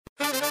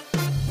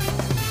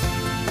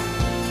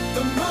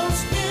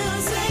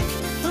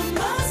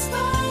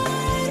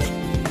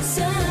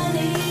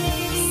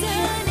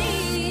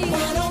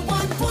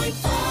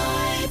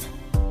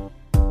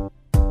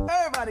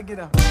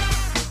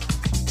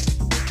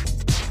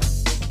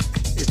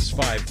It's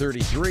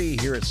 5:33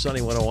 here at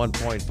Sunny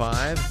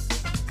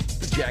 101.5,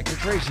 the Jack and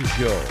Tracy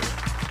Show.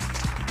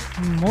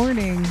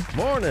 Morning.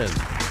 Morning.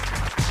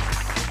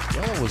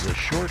 Well, it was a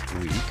short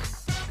week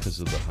because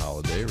of the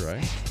holiday,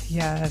 right?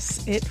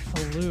 Yes, it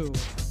flew.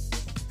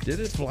 Did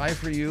it fly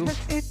for you?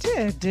 It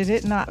did. Did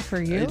it not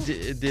for you?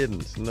 It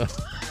didn't, no.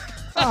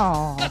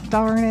 Oh,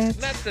 darn it.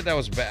 Not that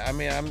was bad. I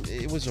mean,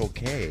 it was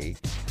okay,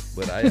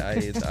 but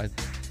I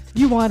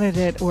You wanted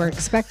it or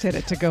expected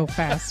it to go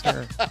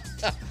faster.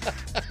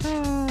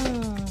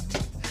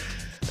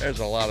 There's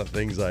a lot of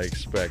things I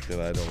expect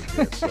and I don't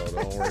get, so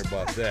don't worry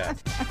about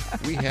that.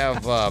 We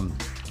have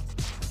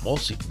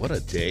mostly, what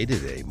a day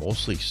today.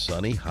 Mostly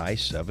sunny, high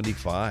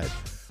 75.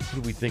 Who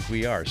do we think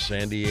we are,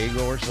 San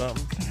Diego or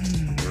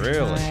something?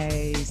 Really?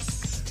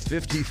 Nice.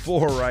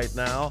 54 right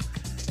now,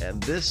 and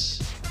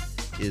this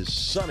is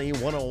Sunny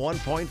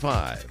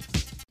 101.5.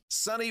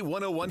 Sunny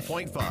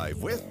 101.5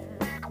 with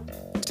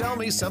Tell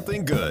Me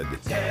Something Good.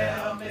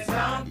 Tell me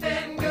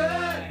something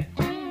good.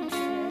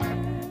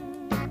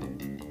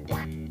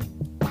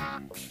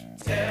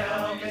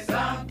 Tell me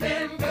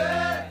something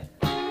good.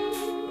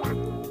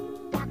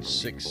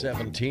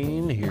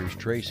 6:17, here's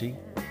Tracy.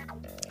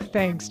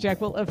 Thanks,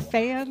 Jack. Well, a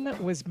fan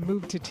was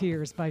moved to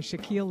tears by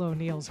Shaquille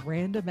O'Neal's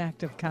random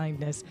act of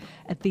kindness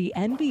at the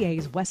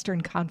NBA's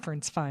Western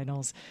Conference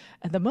Finals.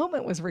 And the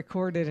moment was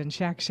recorded and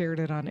Shaq shared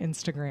it on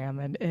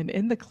Instagram. And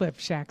in the clip,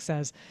 Shaq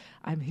says,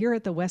 "I'm here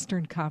at the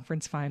Western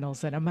Conference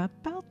Finals and I'm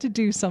about to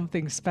do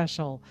something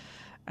special.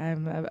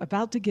 I'm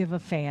about to give a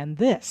fan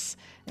this."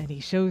 And he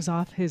shows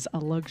off his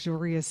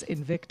luxurious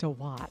Invicta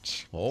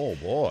watch. Oh,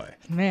 boy.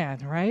 Man,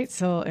 right?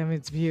 So, I mean,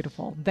 it's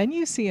beautiful. Then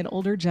you see an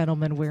older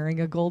gentleman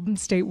wearing a Golden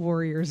State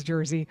Warriors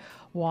jersey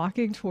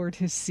walking toward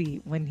his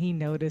seat when he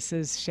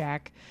notices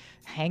Shaq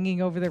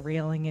hanging over the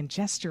railing and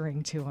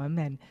gesturing to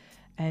him.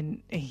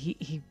 And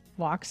he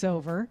walks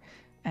over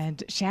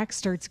and Shaq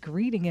starts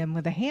greeting him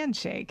with a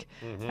handshake.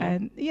 Mm-hmm.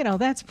 And, you know,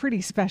 that's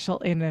pretty special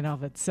in and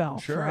of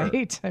itself, sure,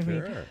 right? I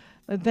mean,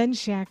 but then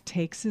Shaq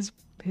takes his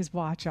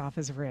watch off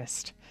his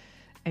wrist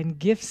and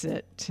gifts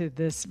it to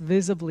this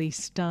visibly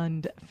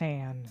stunned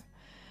fan.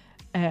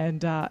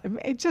 And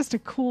it's just a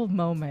cool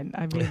moment.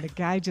 I mean, the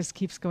guy just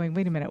keeps going,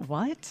 wait a minute,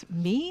 what?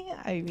 Me?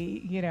 I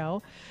mean, you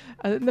know,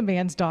 the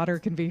man's daughter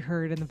can be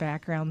heard in the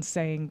background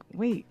saying,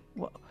 wait,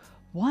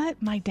 what?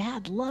 My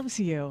dad loves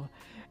you.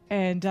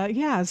 And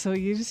so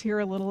you just hear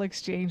a little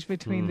exchange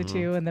between the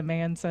two. And the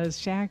man says,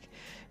 Shaq,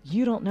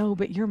 you don't know,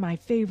 but you're my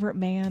favorite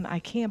man. I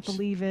can't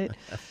believe it.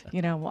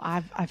 You know,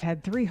 I've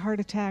had 3 heart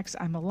attacks.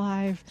 I'm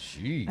alive.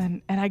 Gee.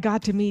 And I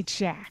got to meet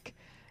Shaq.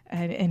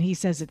 And he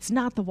says, it's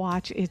not the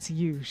watch, it's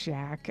you,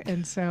 Shaq.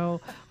 And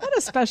so what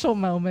a special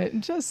moment.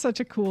 And just such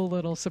a cool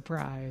little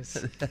surprise.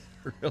 That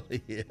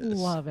really is.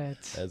 Love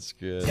it. That's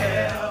good.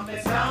 Tell me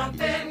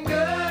something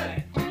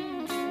good.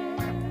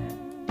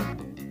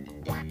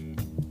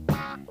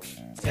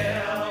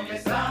 Tell me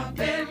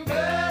something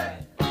good.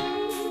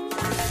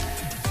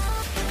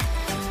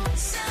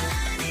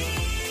 Sunny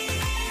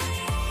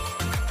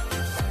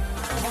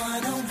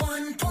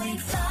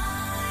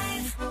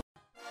 101.5.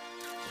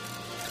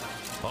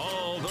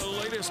 All the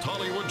latest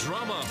Hollywood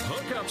drama,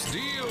 hookups,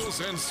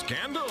 deals, and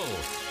scandal.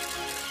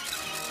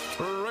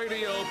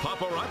 Radio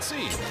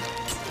Paparazzi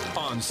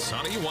on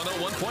Sunny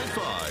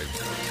 101.5.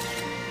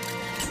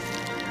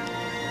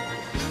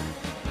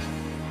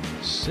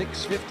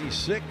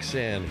 6:56,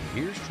 and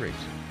here's Tracy.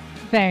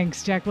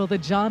 Thanks, Jack. Well, the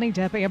Johnny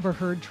Depp Amber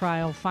Heard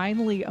trial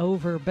finally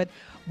over, but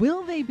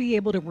will they be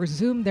able to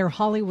resume their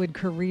Hollywood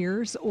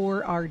careers,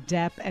 or are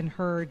Depp and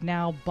Heard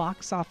now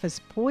box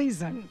office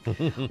poison?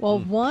 Well,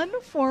 one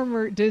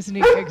former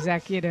Disney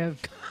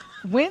executive,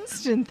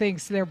 Winston,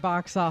 thinks they're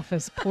box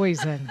office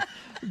poison,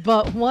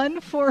 but one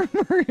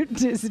former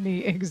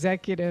Disney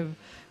executive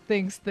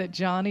thinks that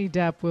Johnny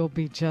Depp will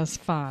be just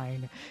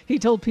fine. He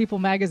told People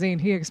magazine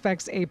he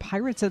expects a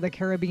Pirates of the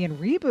Caribbean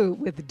reboot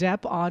with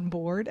Depp on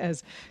board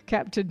as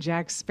Captain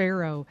Jack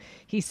Sparrow.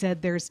 He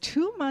said there's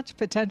too much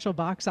potential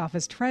box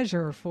office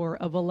treasure for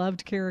a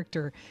beloved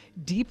character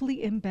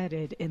deeply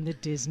embedded in the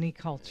Disney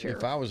culture.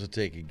 If I was to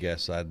take a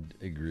guess, I'd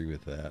agree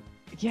with that.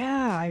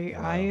 Yeah,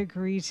 I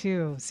agree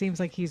too. Seems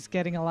like he's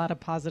getting a lot of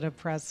positive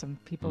press and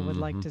people would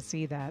like to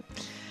see that.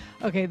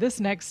 Okay, this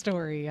next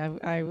story,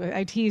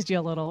 I teased you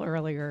a little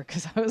earlier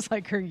because I was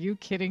like, are you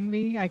kidding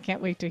me? I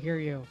can't wait to hear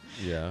you.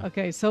 Yeah.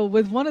 Okay, so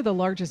with one of the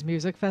largest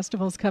music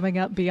festivals coming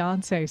up,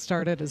 Beyonce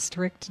started a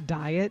strict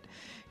diet,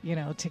 you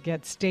know, to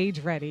get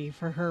stage ready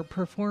for her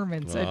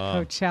performance at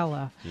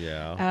Coachella.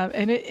 Yeah.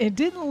 And it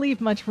didn't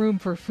leave much room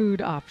for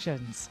food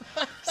options.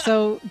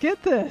 So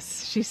get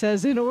this. She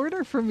says, in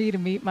order for me to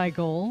meet my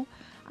goal,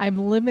 I'm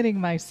limiting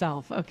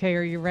myself. Okay,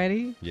 are you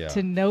ready? Yeah.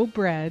 To no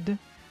bread,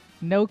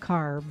 no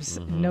carbs,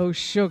 no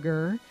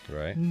sugar,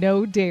 Right.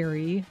 no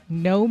dairy,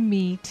 no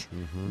meat,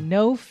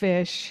 no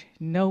fish,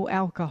 no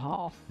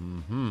alcohol.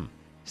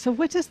 So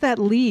what does that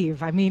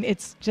leave? I mean,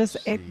 it's just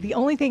the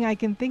only thing I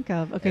can think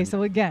of. Okay,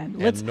 so again,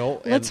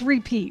 let's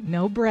repeat: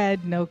 no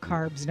bread, no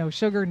carbs, no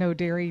sugar, no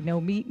dairy,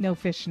 no meat, no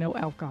fish, no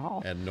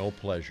alcohol, and no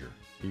pleasure.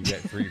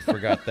 You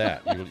forgot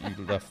that. You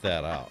left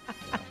that out.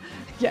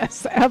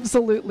 Yes,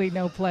 absolutely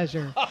no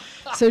pleasure.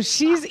 So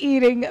she's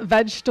eating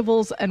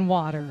vegetables and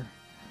water.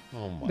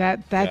 Oh my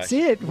That's gosh.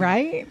 it,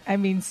 right? I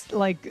mean,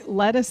 like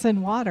lettuce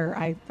and water,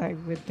 I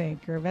would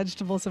think, or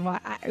vegetables and water.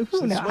 Who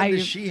Since knows? when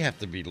does she have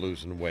to be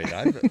losing weight?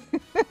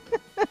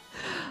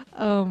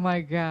 Oh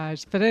my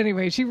gosh! But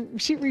anyway, she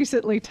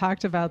recently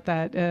talked about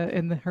that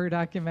in her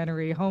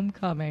documentary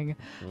 "Homecoming,"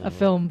 a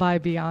film by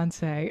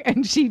Beyonce,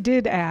 and she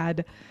did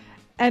add,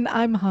 "And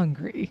I'm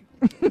hungry."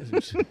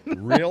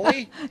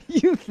 Really?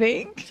 You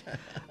think?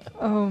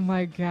 Oh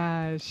my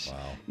gosh. Wow.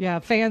 Yeah,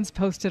 fans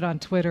posted on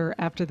Twitter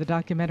after the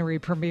documentary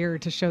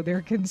premiered to show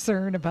their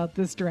concern about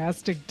this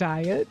drastic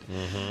diet.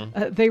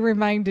 They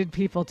reminded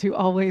people to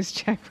always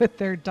check with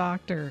their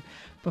doctor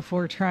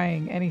before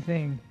trying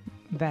anything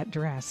that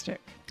drastic.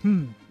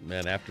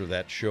 Man, after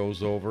that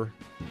show's over,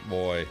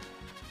 boy.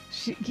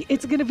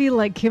 It's going to be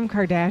like Kim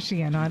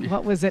Kardashian on,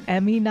 what was it,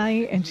 Emmy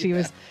night? And she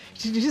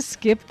just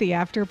skipped the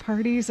after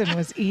parties and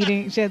was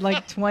eating. She had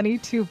like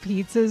 22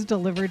 pizzas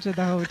delivered to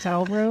the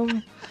hotel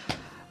room.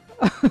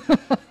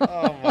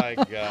 Oh, my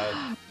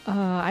God.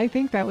 I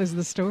think that was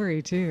the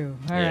story, too.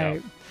 All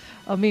right.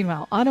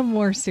 Meanwhile, on a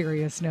more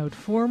serious note,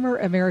 former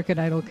American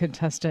Idol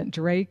contestant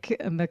Drake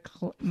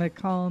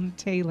McCallum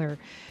Taylor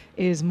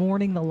is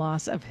mourning the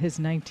loss of his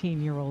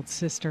 19-year-old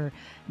sister.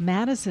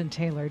 Madison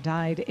Taylor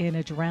died in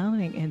a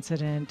drowning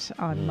incident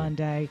on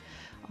Monday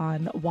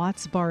on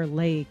Watts Bar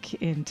Lake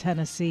in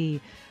Tennessee.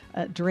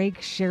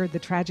 Drake shared the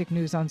tragic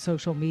news on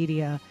social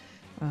media,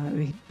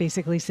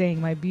 basically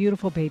saying, "My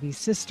beautiful baby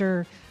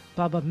sister,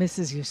 Bubba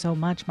misses you so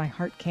much. My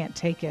heart can't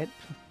take it.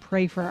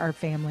 Pray for our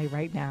family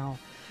right now."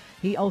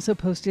 He also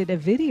posted a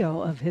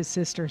video of his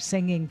sister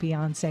singing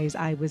Beyonce's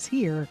 "I Was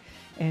Here"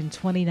 in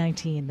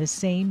 2019, the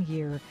same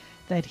year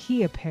that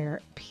he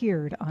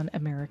appeared on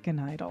American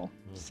Idol.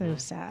 So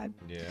sad.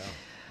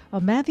 Yeah.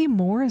 Matthew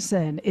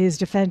Morrison is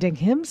defending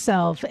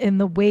himself in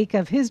the wake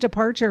of his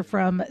departure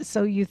from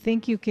So You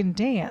Think You Can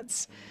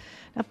Dance.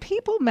 Now,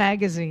 People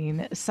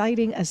magazine,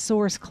 citing a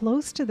source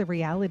close to the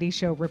reality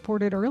show,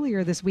 reported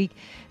earlier this week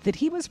that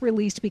he was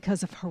released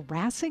because of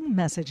harassing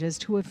messages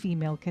to a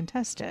female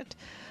contestant.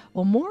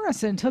 Well,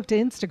 Morrison took to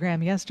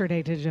Instagram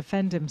yesterday to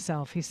defend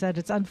himself. He said,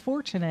 "It's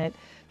unfortunate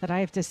that I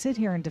have to sit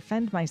here and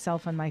defend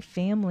myself and my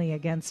family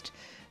against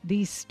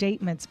these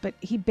statements." But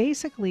he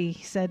basically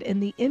said,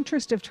 in the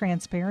interest of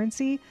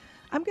transparency,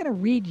 I'm going to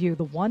read you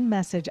the one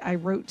message I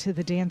wrote to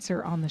the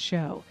dancer on the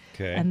show.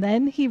 Okay. And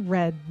then he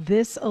read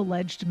this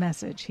alleged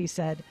message. He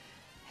said,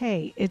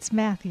 "Hey, it's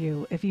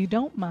Matthew. If you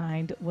don't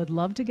mind, would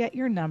love to get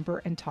your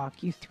number and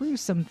talk you through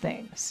some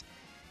things."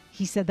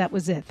 He said that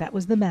was it. That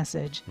was the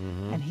message.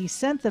 And he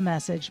sent the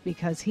message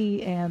because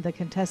he and the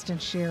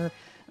contestant share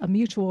a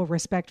mutual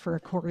respect for a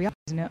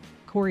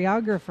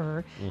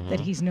choreographer that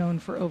he's known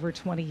for over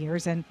 20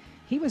 years. And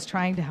he was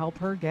trying to help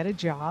her get a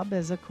job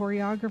as a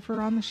choreographer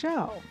on the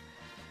show.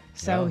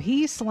 So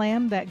he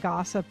slammed that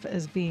gossip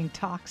as being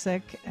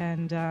toxic.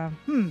 And I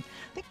think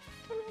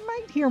we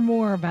might hear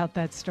more about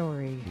that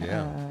story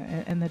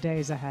in the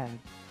days ahead.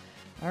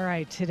 All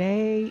right.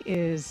 Today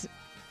is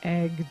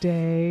Egg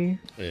Day.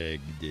 Egg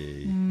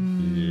Day.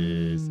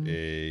 Yes,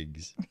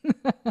 eggs.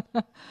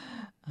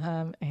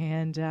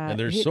 And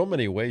there's so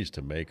many ways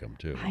to make them,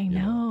 too. I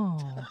know.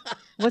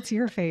 What's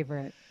your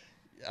favorite?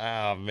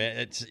 Ah, man,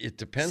 it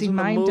depends See, on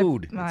the mine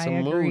mood. It's I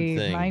a agree. mood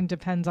thing. Mine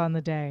depends on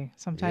the day.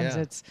 Sometimes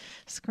Yeah. it's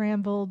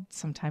scrambled,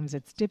 sometimes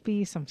it's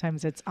dippy,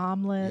 sometimes it's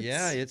omelets.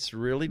 Yeah, it's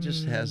really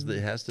just has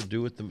to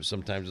do with them.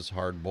 Sometimes it's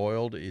hard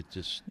boiled. It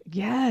just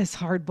Yes,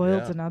 hard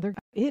boiled Yeah. another.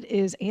 It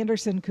is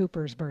Anderson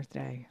Cooper's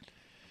birthday.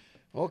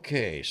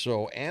 okay.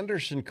 So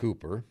Anderson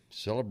Cooper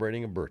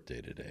celebrating a birthday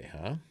today,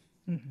 huh?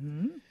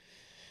 Mm-hmm.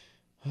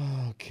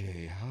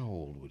 Okay, how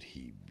old would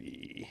he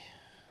be?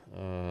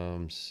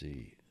 Let's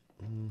see.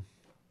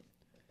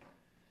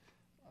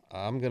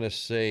 I'm gonna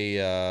say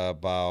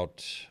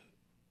about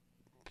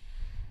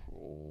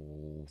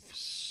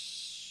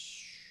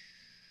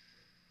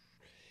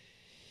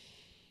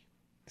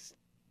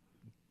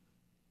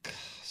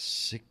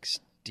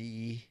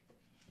 60.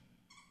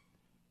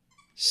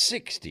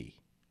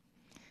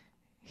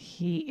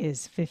 He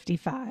is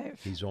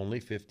 55. He's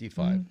only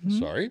 55.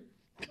 Sorry.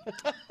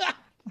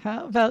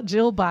 How about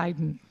Jill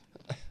Biden?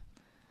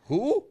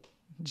 Who?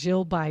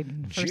 Jill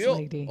Biden, First Jill.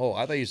 Lady. Oh,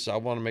 I thought you said. I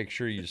want to make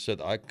sure you said.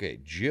 Okay,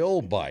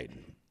 Jill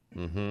Biden.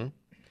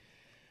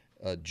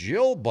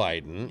 Jill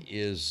Biden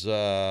is.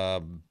 I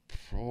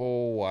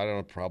don't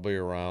know, probably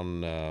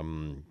around.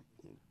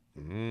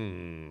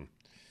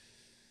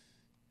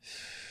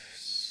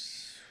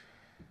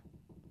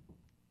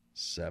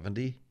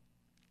 70.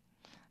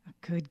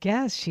 Good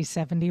guess. She's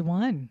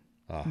 71.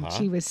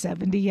 She was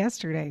 70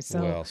 yesterday.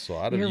 So, Well, so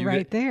I don't. you're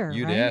right there.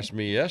 You'd right? asked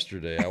me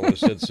yesterday. I would have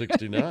said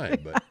 69.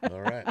 But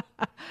all right.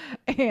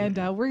 And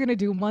we're going to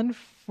do one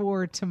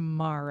for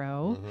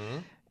tomorrow.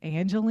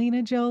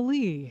 Angelina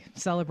Jolie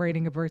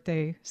celebrating a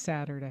birthday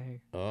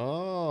Saturday.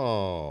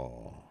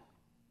 Oh.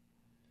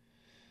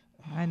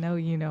 I know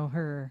you know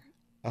her.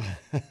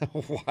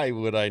 Why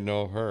would I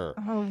know her?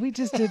 Oh, we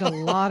just did a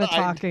lot of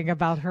talking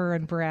about her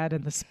and Brad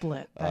in the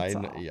split. That's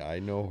all. Yeah, I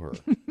know her.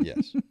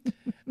 Yes.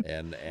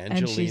 And Angelina.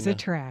 And she's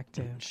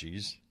attractive.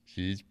 She's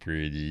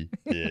pretty.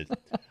 Yes.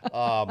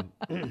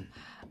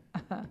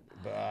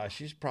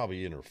 She's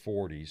probably in her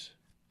 40s.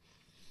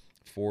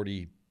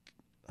 40.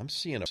 I'm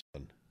seeing a.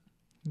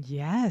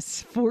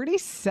 Yes,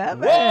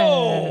 47.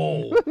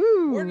 Whoa!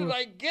 Woohoo. Where did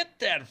I get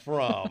that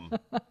from?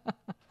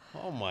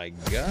 Oh my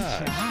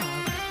God. Wow.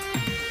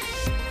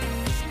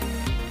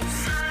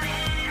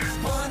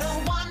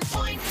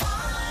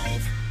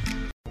 101.5.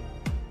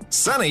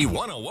 Sunny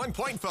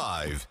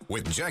 101.5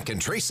 with Jack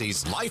and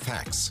Tracy's Life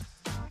Hacks.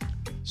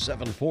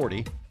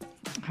 7:40.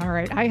 All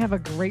right, I have a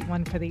great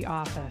one for The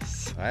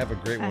Office. I have a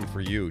great one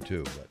for you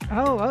too. But,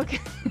 Oh, okay.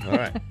 all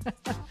right.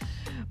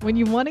 When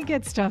you want to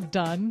get stuff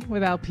done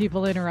without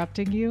people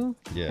interrupting you,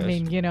 Yes. I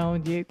mean,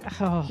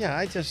 Yeah,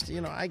 I just,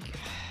 I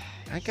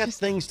got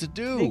things to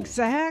do.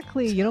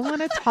 Exactly. You don't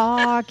want to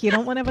talk. You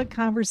don't want to have a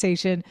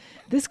conversation.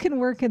 This can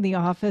work in the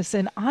office.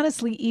 And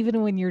honestly,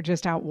 even when you're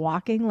just out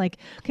walking, like,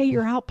 okay,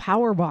 you're out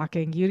power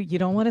walking. You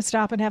don't want to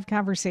stop and have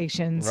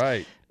conversations.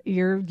 Right.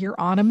 You're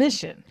on a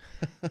mission.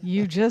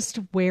 You just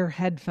wear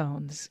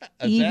headphones.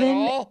 Is even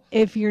that all?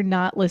 if you're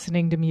not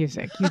listening to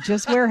music. You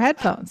just wear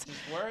headphones.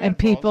 And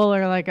people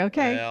are like,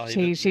 okay, Well,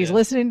 he she's did-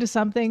 listening to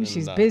something.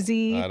 She's No,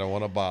 busy. I don't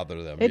want to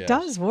bother them. It Yes.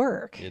 does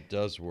work. It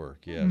does work,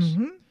 yes.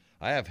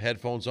 I have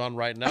headphones on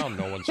right now.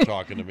 No one's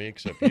talking to me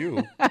except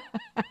you.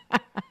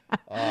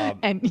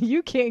 And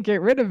you can't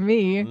get rid of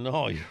me.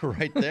 No, you're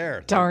right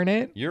there. Darn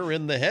it. You're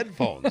in the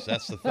headphones.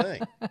 That's the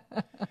thing.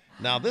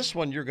 Now, this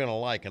one you're going to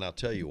like, and I'll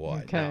tell you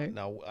why. Okay.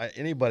 Now,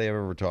 anybody I've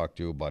ever talked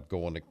to about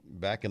going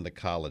back in the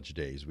college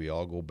days, we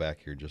all go back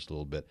here just a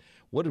little bit.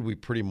 What did we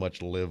pretty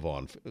much live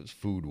on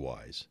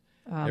food-wise?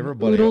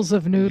 Oodles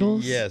of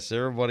noodles. Yes,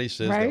 everybody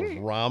says Right? that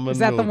ramen Is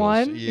that noodles. the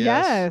one?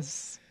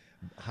 Yes.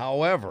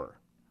 However,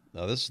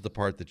 now this is the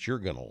part that you're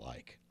going to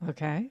like.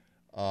 Okay.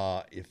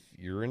 If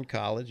you're in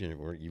college,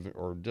 or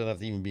doesn't have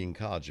to even be in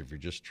college, if you're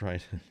just trying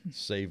to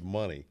save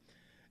money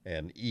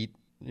and eat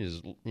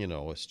as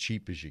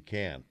cheap as you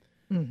can,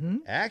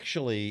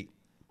 actually,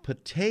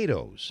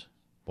 potatoes.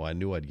 Well, I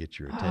knew I'd get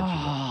your attention.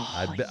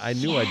 I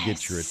knew I'd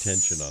get your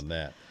attention on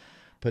that.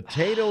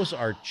 Potatoes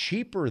are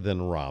cheaper than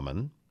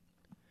ramen,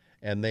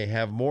 and they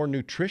have more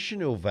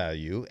nutritional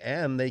value,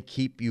 and they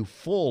keep you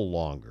full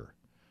longer.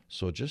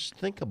 So just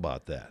think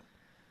about that.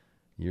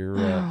 You're.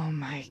 Oh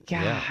my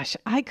yeah. gosh.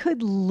 I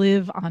could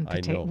live on I know.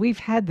 potatoes. We've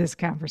had this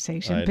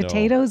conversation. I know.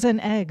 Potatoes and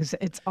eggs.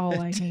 It's all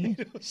I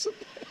need.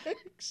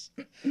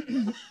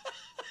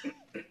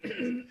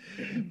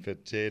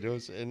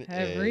 Potatoes and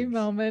Every eggs.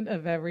 moment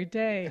of every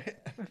day.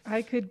 If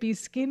I could be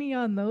skinny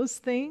on those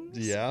things,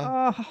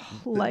 Yeah.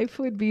 oh, life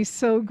would be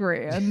so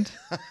grand.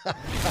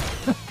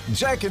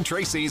 Jack and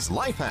Tracy's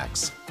Life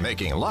Hacks,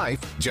 making life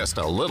just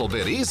a little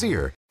bit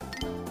easier.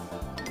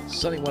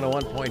 Sunny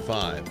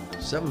 101.5,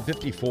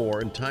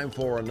 7:54, and time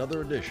for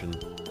another edition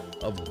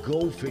of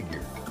Go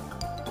Figure.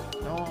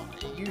 Now,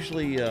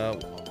 usually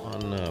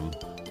on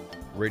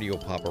Radio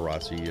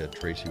Paparazzi,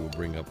 Tracy will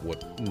bring up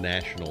what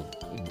national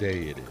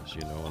day it is,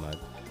 and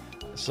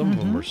some of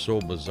them are so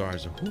bizarre.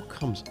 So who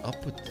comes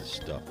up with this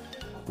stuff?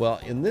 Well,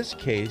 in this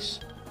case,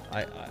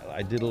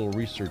 I did a little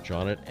research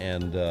on it,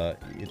 and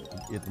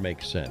it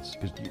makes sense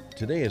because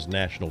today is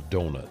National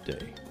Donut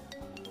Day.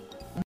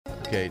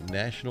 Okay,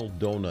 National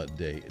Donut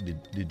Day.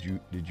 Did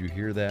you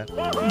hear that?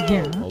 Yeah.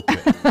 Okay.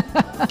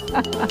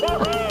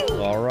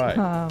 All right.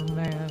 Oh,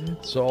 man.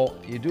 So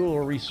you do a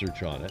little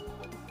research on it,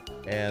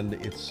 and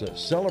it's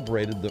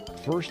celebrated the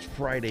first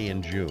Friday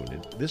in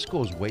June. This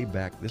goes way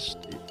back. This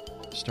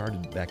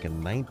started back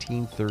in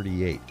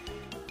 1938.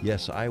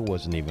 Yes, I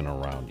wasn't even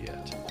around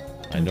yet.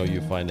 I know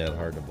you find that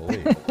hard to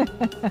believe.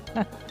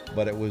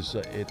 But it was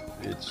it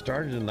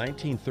started in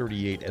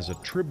 1938 as a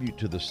tribute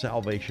to the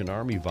Salvation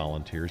Army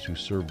volunteers who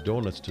served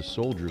donuts to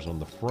soldiers on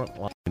the front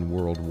line in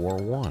World War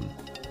I.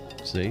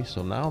 See,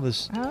 so now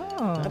this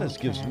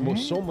gives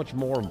so much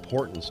more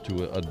importance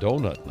to a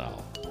donut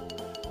now.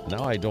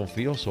 Now I don't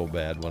feel so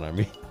bad when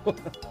I'm eating,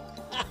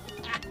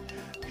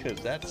 because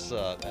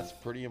that's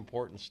pretty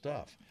important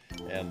stuff.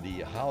 And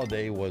the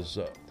holiday was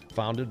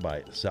founded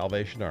by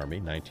Salvation Army,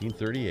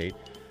 1938.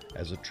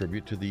 As a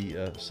tribute to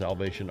the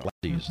Salvation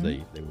Armies,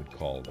 they would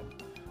call them.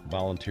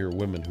 Volunteer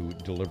women who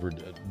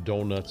delivered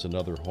donuts and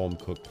other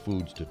home-cooked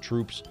foods to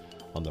troops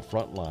on the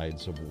front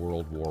lines of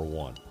World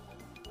War I.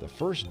 The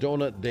first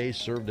Donut Day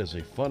served as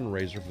a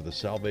fundraiser for the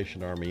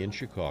Salvation Army in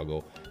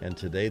Chicago, and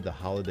today the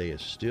holiday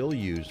is still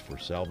used for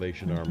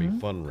Salvation Army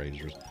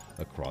fundraisers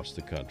across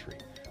the country.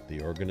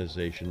 The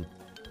organization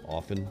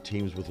often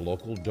teams with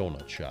local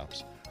donut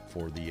shops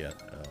for the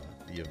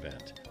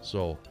event.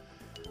 So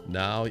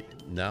now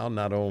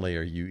not only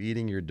are you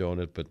eating your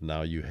donut, but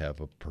now you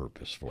have a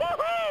purpose for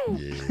it.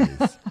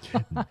 Yes.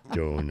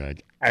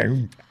 Donut.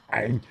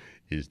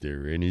 Is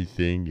there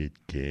anything it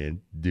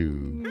can't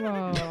do?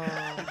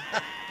 Oh,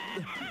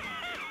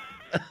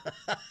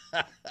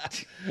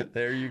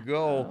 There you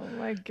go. oh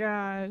my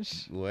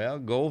gosh. Well,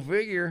 go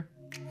figure.